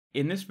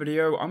In this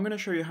video, I'm going to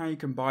show you how you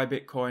can buy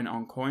Bitcoin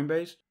on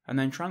Coinbase and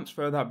then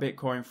transfer that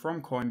Bitcoin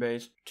from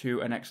Coinbase to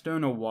an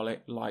external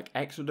wallet like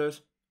Exodus.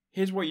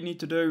 Here's what you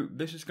need to do.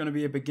 This is going to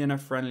be a beginner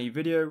friendly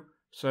video,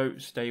 so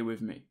stay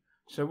with me.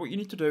 So what you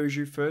need to do is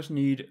you first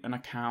need an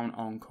account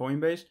on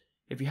Coinbase.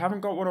 If you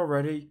haven't got one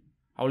already,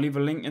 I'll leave a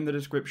link in the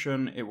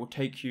description. It will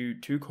take you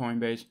to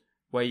Coinbase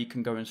where you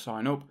can go and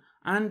sign up.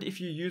 And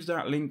if you use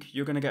that link,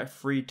 you're going to get a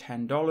free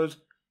 $10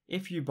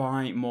 if you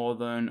buy more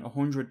than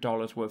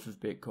 $100 worth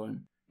of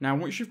Bitcoin. Now,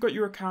 once you've got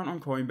your account on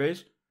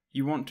Coinbase,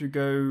 you want to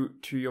go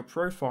to your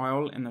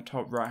profile in the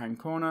top right hand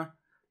corner,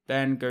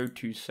 then go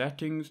to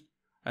settings,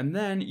 and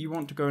then you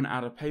want to go and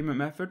add a payment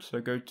method. So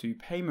go to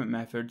payment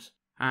methods,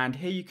 and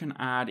here you can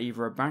add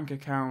either a bank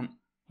account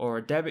or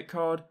a debit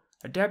card.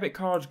 A debit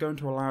card is going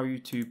to allow you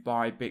to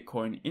buy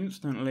Bitcoin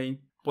instantly,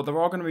 but there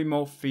are going to be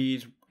more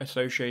fees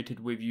associated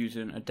with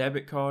using a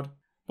debit card.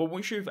 But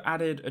once you've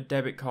added a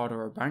debit card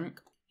or a bank,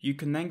 you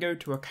can then go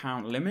to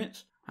account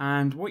limits.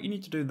 And what you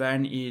need to do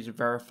then is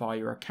verify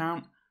your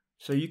account.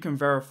 So you can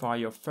verify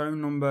your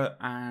phone number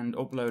and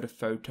upload a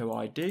photo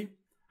ID.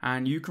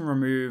 And you can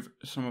remove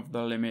some of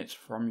the limits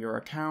from your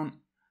account.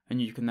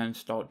 And you can then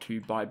start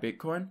to buy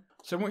Bitcoin.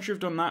 So once you've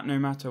done that, no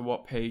matter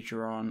what page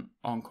you're on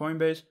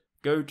Coinbase,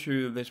 go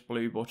to this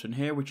blue button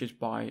here, which is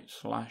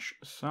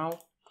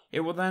buy/sell.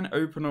 It will then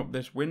open up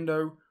this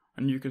window.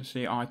 And you can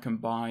see I can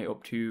buy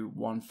up to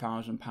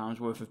 £1,000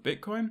 worth of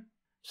Bitcoin.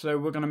 So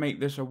we're going to make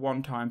this a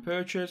one-time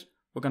purchase.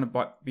 We're going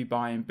to be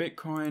buying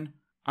Bitcoin,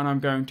 and I'm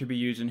going to be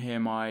using here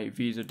my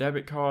Visa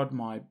debit card,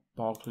 my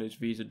Barclays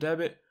Visa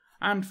debit,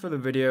 and for the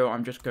video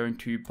I'm just going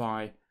to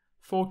buy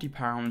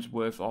 £40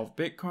 worth of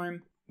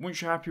Bitcoin.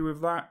 Once you're happy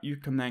with that, you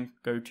can then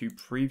go to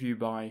preview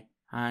buy,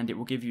 and it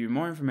will give you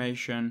more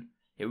information.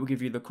 It will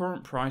give you the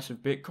current price of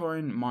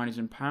Bitcoin, mine is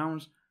in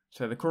pounds,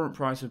 so the current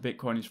price of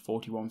Bitcoin is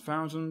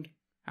 41,000,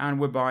 and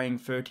we're buying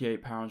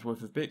 £38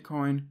 worth of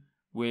Bitcoin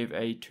with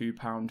a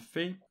 £2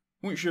 fee.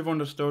 Once you've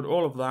understood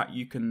all of that,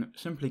 you can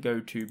simply go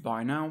to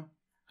buy now,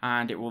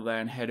 and it will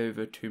then head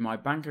over to my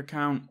bank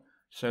account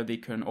so they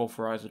can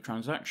authorize the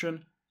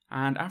transaction.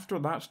 And after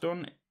that's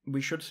done, we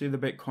should see the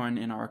Bitcoin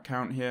in our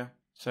account here.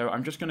 So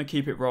I'm just going to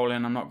keep it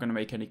rolling. I'm not going to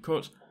make any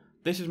cuts.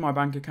 This is my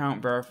bank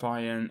account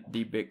verifying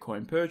the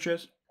Bitcoin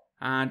purchase,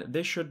 and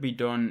this should be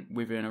done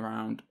within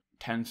around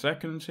 10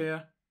 seconds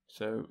here.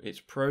 So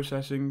it's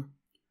processing,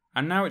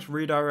 and now it's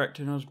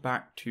redirecting us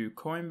back to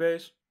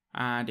Coinbase.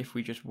 And if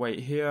we just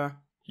wait here,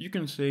 you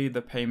can see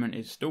the payment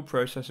is still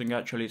processing.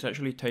 Actually, it's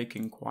actually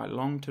taking quite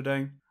long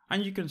today.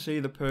 And you can see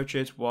the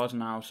purchase was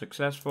now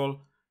successful.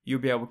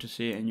 You'll be able to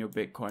see it in your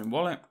Bitcoin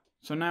wallet.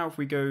 So now if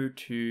we go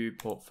to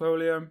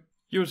portfolio,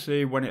 you'll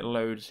see when it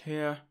loads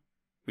here,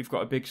 we've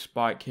got a big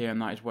spike here, and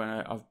that is when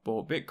I've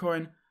bought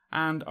Bitcoin.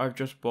 And I've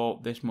just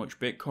bought this much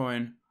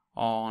Bitcoin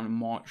on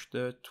March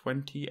the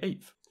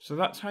 28th. So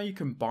that's how you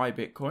can buy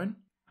Bitcoin.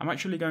 I'm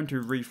actually going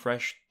to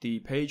refresh the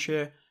page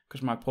here,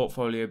 because my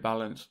portfolio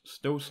balance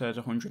still says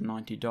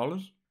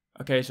 $190.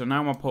 Okay, so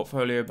now my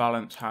portfolio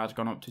balance has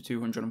gone up to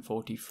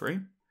 243.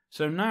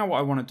 So now what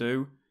I want to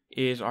do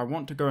is I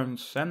want to go and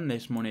send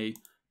this money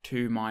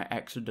to my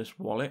Exodus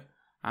wallet.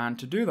 And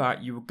to do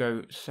that, you will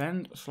go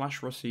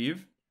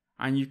send/receive,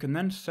 and you can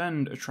then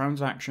send a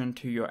transaction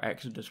to your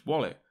Exodus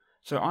wallet.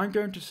 So I'm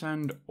going to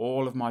send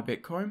all of my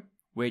Bitcoin,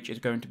 which is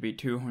going to be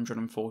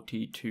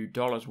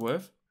 $242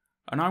 worth.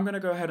 And I'm going to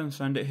go ahead and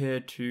send it here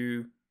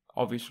to,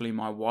 obviously,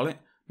 my wallet.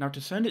 Now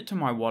to send it to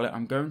my wallet,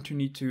 I'm going to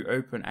need to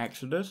open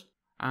Exodus,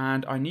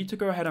 and I need to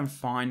go ahead and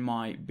find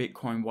my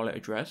Bitcoin wallet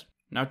address.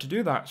 Now to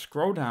do that,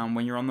 scroll down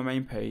when you're on the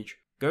main page,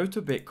 go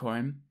to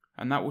Bitcoin,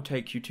 and that will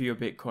take you to your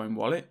Bitcoin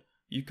wallet.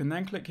 You can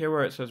then click here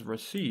where it says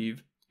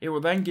receive. It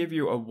will then give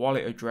you a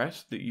wallet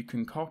address that you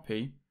can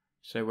copy.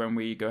 So when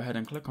we go ahead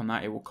and click on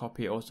that, it will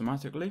copy it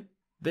automatically.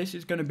 This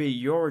is going to be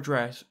your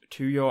address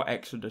to your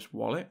Exodus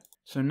wallet.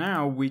 So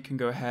now we can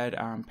go ahead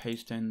and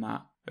paste in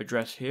that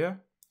address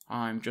here.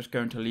 I'm just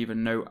going to leave a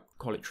note,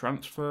 call it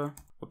transfer.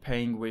 We're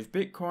paying with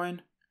Bitcoin,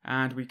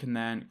 and we can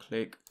then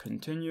click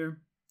continue.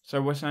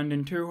 So we're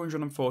sending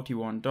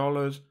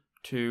 $241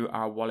 to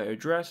our wallet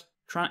address.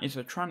 It's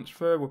a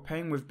transfer, we're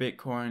paying with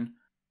Bitcoin.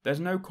 There's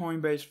no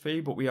Coinbase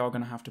fee, but we are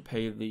going to have to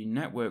pay the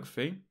network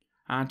fee.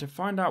 And to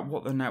find out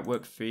what the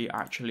network fee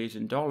actually is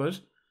in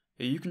dollars,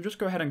 you can just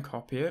go ahead and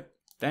copy it.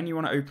 Then you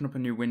want to open up a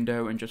new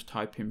window and just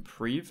type in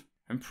Prev.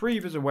 And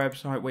Prev is a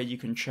website where you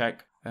can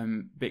check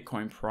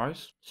Bitcoin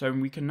price. So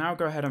we can now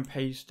go ahead and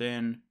paste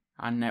in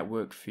our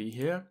network fee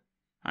here,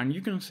 and you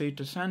can see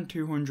to send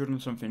 $200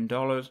 and something,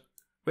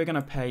 we're going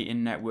to pay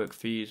in network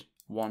fees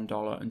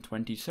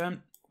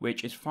 $1.20,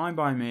 which is fine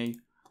by me.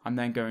 I'm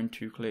then going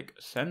to click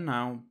send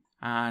now,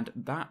 and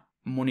that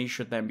money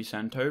should then be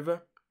sent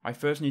over. I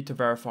first need to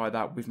verify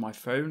that with my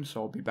phone,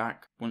 so I'll be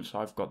back once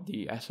I've got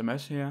the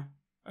SMS here.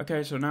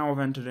 Okay, so now I've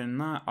entered in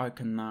that, I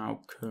can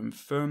now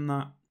confirm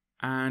that.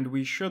 And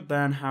we should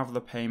then have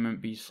the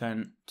payment be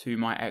sent to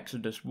my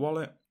Exodus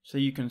wallet. So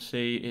you can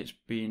see it's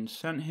being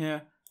sent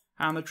here,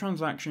 and the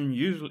transaction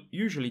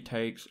usually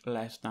takes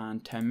less than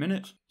 10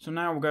 minutes. So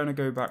now we're going to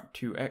go back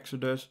to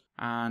Exodus,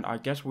 and I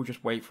guess we'll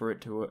just wait for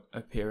it to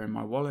appear in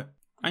my wallet.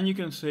 And you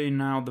can see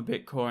now the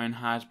Bitcoin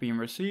has been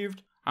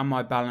received and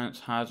my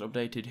balance has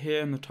updated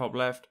here in the top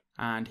left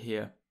and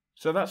here.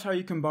 So that's how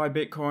you can buy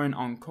Bitcoin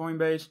on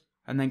Coinbase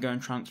and then go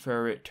and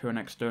transfer it to an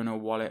external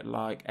wallet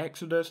like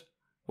Exodus,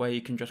 where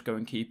you can just go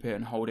and keep it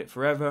and hold it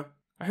forever.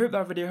 I hope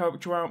that video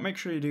helped you out. Make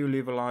sure you do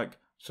leave a like,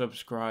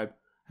 subscribe,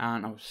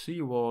 and I'll see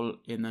you all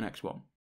in the next one.